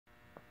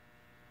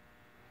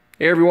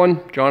Hey everyone,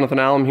 Jonathan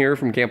Allen here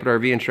from Campwood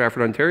RV in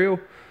Stratford, Ontario.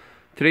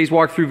 Today's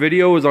walkthrough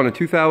video is on a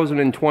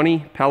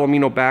 2020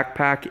 Palomino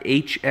Backpack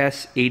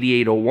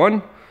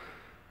HS8801.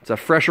 It's a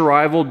fresh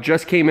arrival,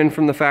 just came in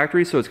from the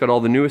factory, so it's got all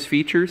the newest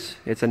features.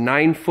 It's a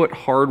 9-foot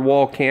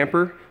hardwall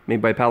camper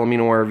made by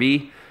Palomino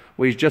RV.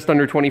 Weighs just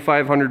under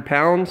 2,500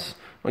 pounds.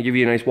 I'll give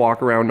you a nice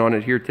walk around on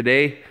it here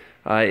today.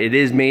 It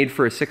is made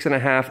for a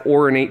 6.5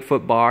 or an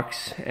 8-foot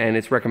box, and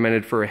it's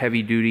recommended for a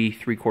heavy-duty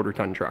 3/4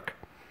 ton truck.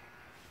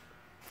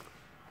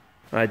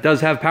 It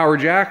does have power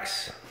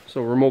jacks,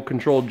 so remote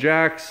controlled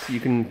jacks. You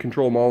can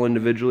control them all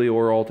individually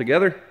or all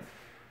together.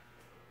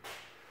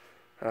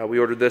 We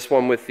ordered this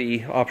one with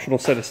the optional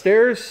set of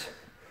stairs.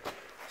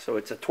 So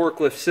it's a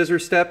torque lift scissor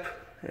step,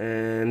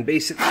 and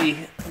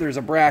basically there's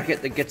a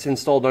bracket that gets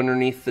installed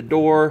underneath the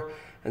door,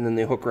 and then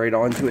they hook right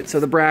onto it. So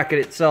the bracket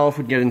itself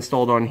would get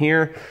installed on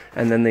here,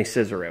 and then they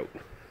scissor out.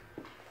 You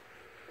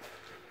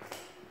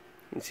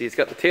can see it's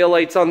got the tail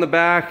lights on the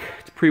back.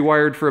 It's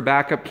pre-wired for a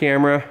backup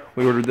camera.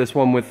 We ordered this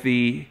one with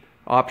the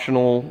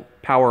optional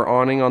power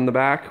awning on the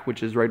back,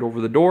 which is right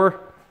over the door.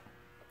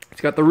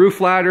 It's got the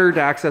roof ladder to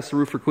access the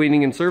roof for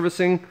cleaning and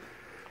servicing.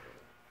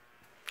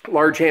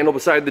 Large handle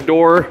beside the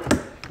door,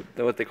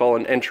 what they call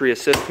an entry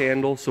assist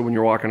handle. So when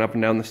you're walking up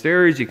and down the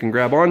stairs, you can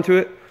grab onto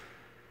it.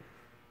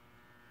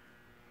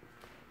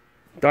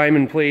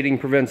 Diamond plating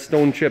prevents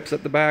stone chips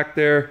at the back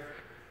there.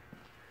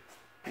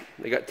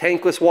 They got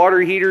tankless water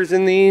heaters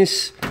in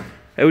these,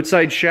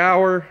 outside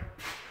shower,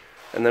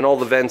 and then all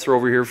the vents are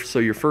over here. So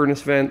your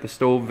furnace vent, the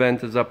stove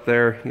vent is up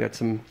there. You got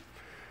some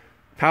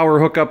power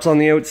hookups on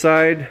the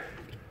outside,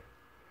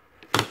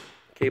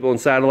 cable and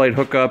satellite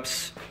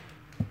hookups,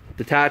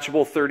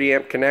 detachable 30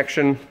 amp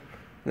connection, and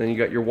then you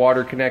got your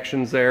water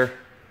connections there.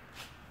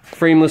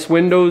 Frameless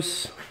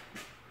windows,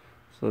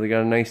 so they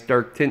got a nice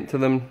dark tint to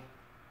them,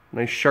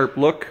 nice sharp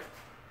look.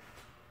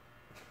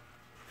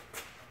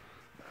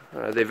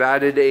 They've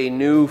added a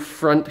new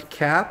front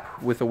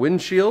cap with a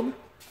windshield,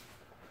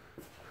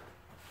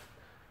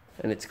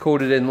 and it's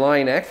coated in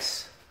Line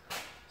X.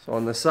 So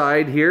on the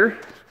side here,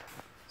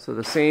 so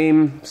the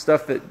same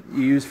stuff that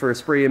you use for a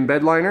spray in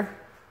bed liner,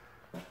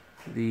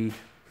 the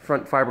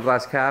front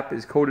fiberglass cap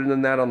is coated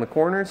in that on the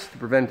corners to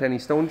prevent any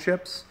stone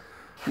chips.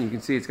 And you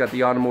can see it's got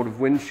the automotive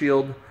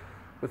windshield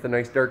with a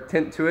nice dark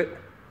tint to it.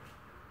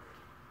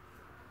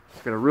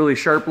 It's got a really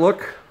sharp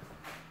look.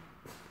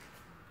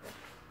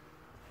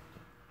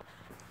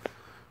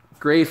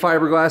 Gray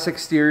fiberglass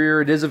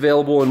exterior. It is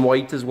available in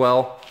white as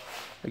well.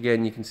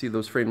 Again, you can see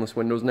those frameless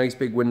windows. Nice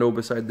big window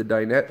beside the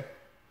dinette.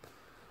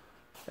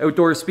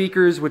 Outdoor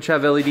speakers, which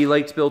have LED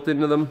lights built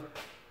into them.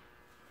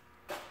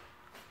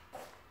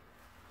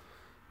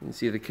 You can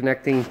see the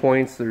connecting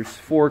points. There's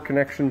 4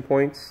 connection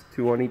points,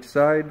 2 on each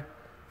side.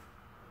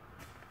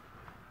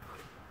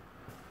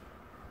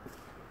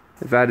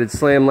 They've added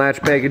slam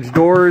latch package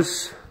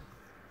doors.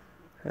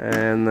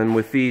 And then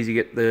with these you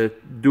get the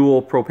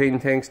dual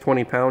propane tanks,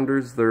 20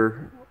 pounders.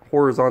 They're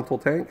horizontal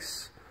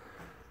tanks.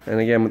 And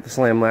again with the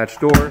slam latch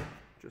door,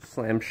 just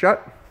slam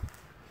shut.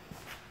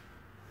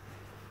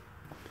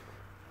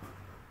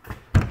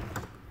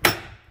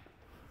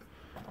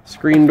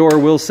 Screen door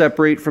will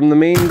separate from the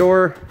main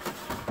door.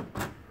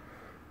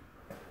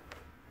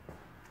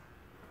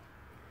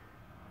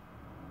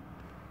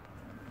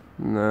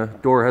 And the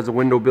door has a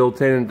window built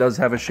in, and it does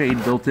have a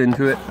shade built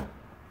into it.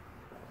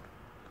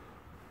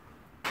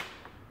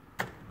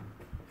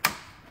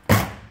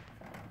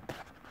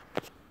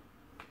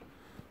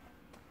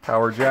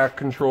 Power jack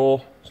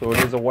control, so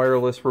it is a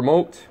wireless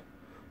remote.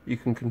 You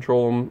can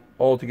control them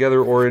all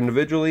together or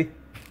individually,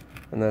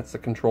 and that's the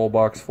control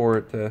box for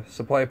it to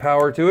supply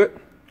power to it.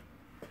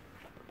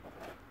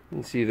 You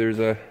can see there's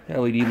a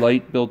LED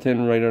light built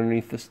in right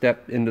underneath the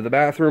step into the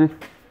bathroom.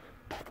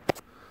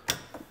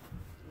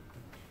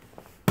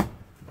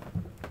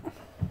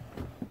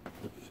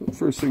 So the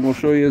first thing we'll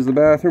show you is the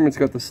bathroom. It's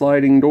got the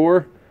sliding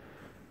door,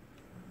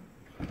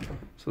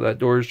 so that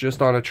door is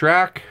just on a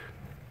track.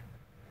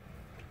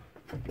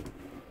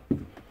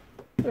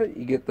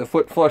 You get the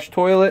foot flush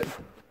toilet.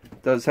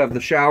 It does have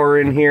the shower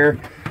in here,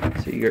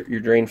 so you got your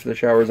drain for the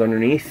showers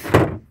underneath.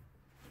 And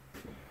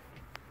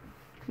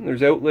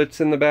there's outlets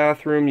in the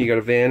bathroom. You got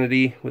a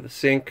vanity with a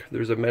sink.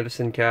 There's a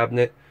medicine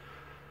cabinet,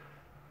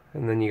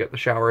 and then you got the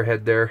shower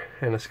head there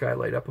and a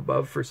skylight up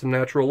above for some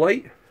natural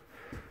light.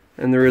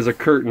 And there is a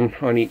curtain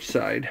on each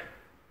side,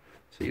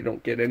 so you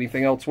don't get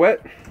anything else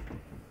wet.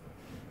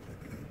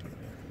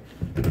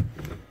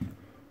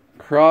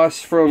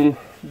 Across from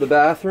the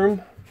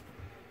bathroom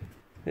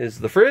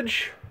is the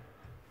fridge.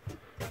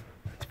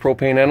 It's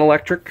propane and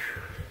electric,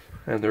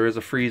 and there is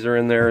a freezer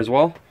in there as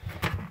well.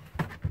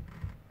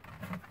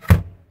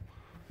 You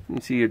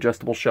can see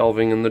adjustable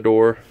shelving in the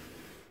door.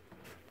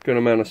 Good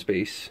amount of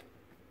space.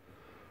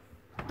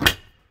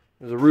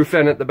 There's a roof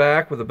vent at the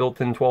back with a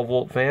built-in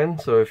 12-volt fan,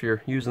 so if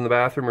you're using the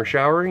bathroom or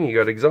showering, you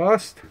got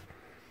exhaust.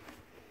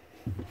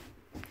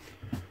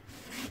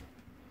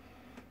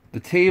 The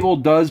table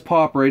does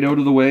pop right out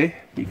of the way.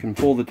 You can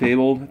pull the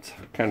table. It's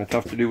kind of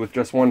tough to do with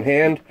just one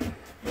hand.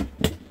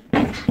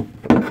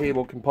 The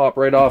table can pop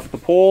right off the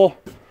pole.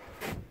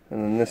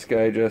 And then this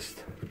guy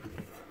just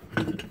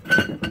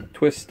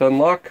twists to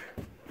unlock.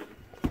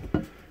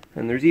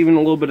 And there's even a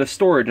little bit of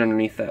storage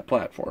underneath that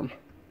platform.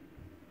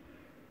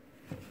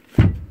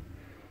 But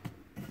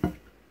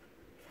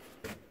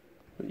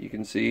you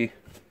can see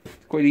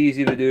it's quite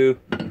easy to do.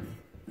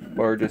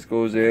 Bar just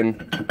goes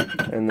in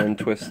and then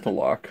twists to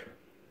lock.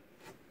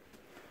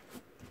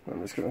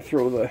 I'm just going to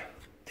throw the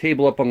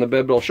table up on the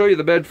bed, but I'll show you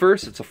the bed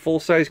first. It's a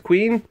full-size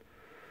queen.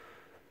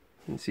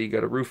 You can see you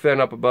got a roof vent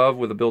up above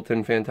with a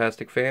built-in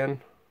fantastic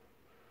fan.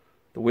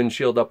 The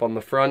windshield up on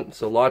the front,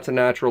 so lots of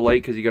natural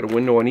light because you got a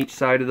window on each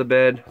side of the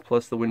bed,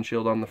 plus the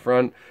windshield on the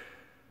front.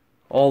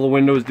 All the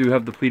windows do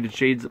have the pleated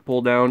shades that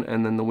pull down,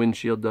 and then the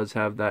windshield does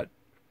have that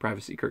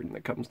privacy curtain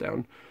that comes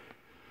down.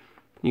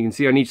 You can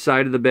see on each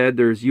side of the bed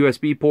there's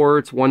USB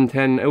ports,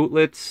 110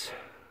 outlets.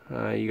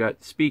 You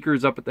got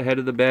speakers up at the head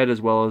of the bed,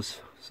 as well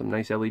as some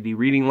nice LED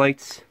reading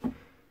lights.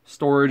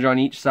 Storage on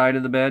each side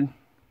of the bed.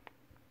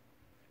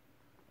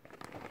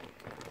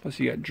 Plus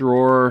you got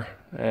drawer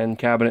and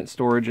cabinet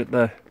storage at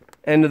the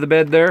end of the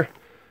bed there.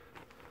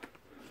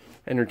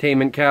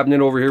 Entertainment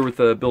cabinet over here with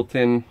a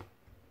built-in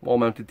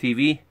wall-mounted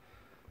TV.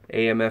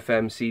 AM,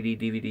 FM, CD,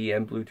 DVD,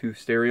 and Bluetooth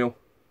stereo.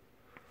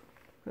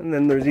 And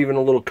then there's even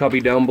a little cubby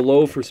down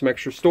below for some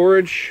extra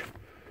storage.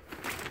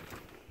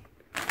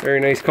 Very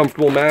nice,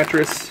 comfortable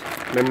mattress,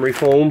 memory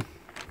foam.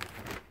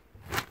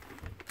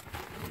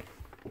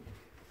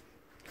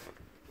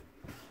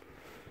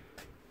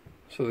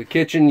 So the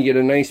kitchen, you get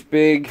a nice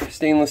big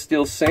stainless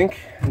steel sink,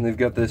 and they've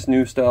got this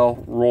new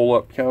style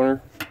roll-up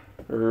counter,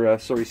 or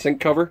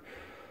sink cover.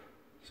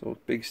 So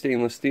big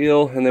stainless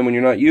steel, and then when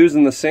you're not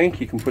using the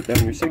sink, you can put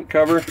down your sink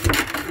cover,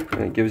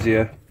 and it gives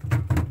you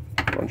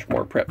a bunch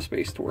more prep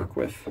space to work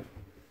with.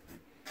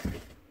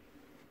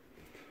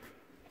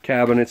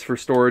 Cabinets for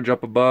storage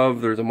up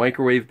above. There's a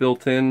microwave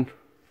built in,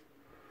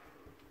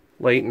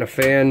 light and a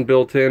fan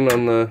built in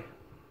on the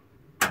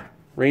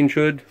range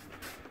hood,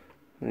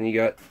 and you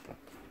got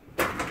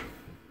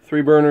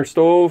 3-burner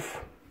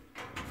stove,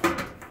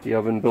 the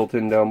oven built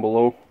in down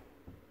below,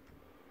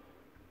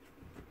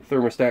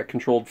 thermostat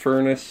controlled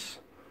furnace,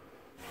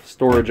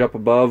 storage up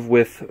above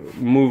with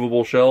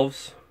movable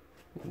shelves.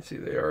 You can see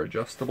they are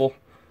adjustable.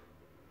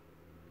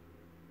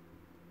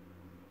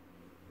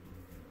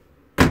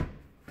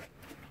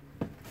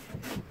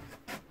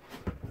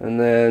 And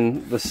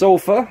then the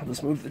sofa,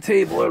 let's move the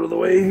table out of the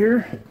way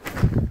here.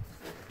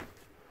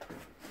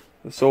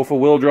 The sofa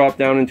will drop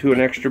down into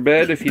an extra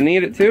bed if you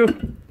need it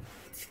to.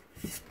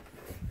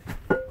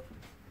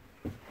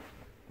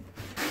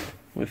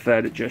 With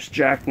that, it just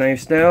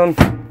jackknifes down.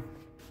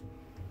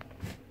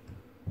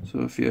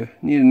 So if you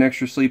need an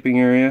extra sleeping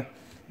area,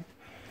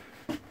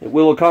 it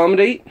will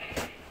accommodate.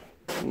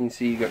 You can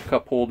see you got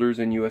cup holders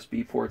and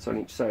USB ports on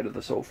each side of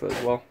the sofa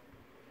as well.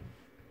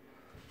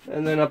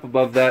 And then up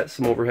above that,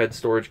 some overhead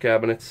storage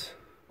cabinets.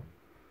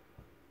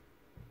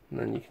 And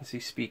then you can see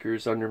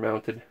speakers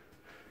undermounted.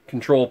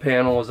 Control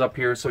panel is up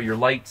here, so your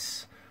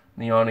lights,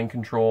 the awning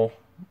control,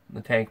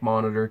 the tank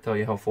monitor tell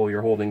you how full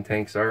your holding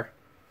tanks are.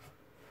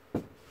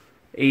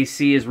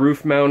 AC is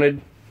roof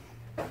mounted.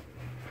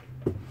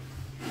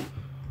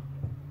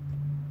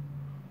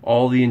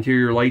 All the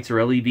interior lights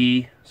are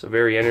LED, so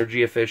very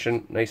energy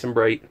efficient, nice and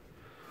bright.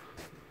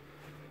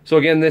 So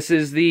again, this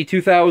is the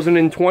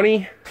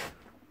 2020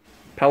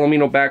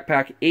 Palomino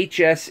Backpack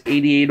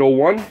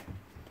HS8801.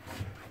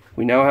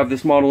 We now have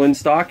this model in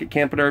stock at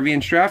Camp RV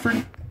in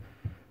Stratford.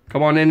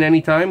 Come on in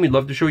anytime, we'd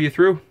love to show you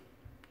through.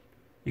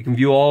 You can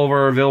view all of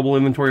our available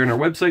inventory on our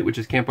website, which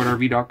is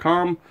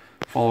campooutrv.com.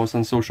 Follow us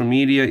on social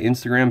media,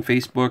 Instagram,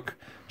 Facebook.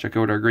 Check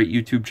out our great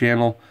YouTube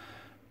channel.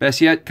 Best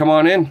yet, come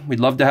on in, we'd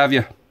love to have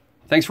you.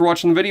 Thanks for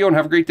watching the video and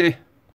have a great day.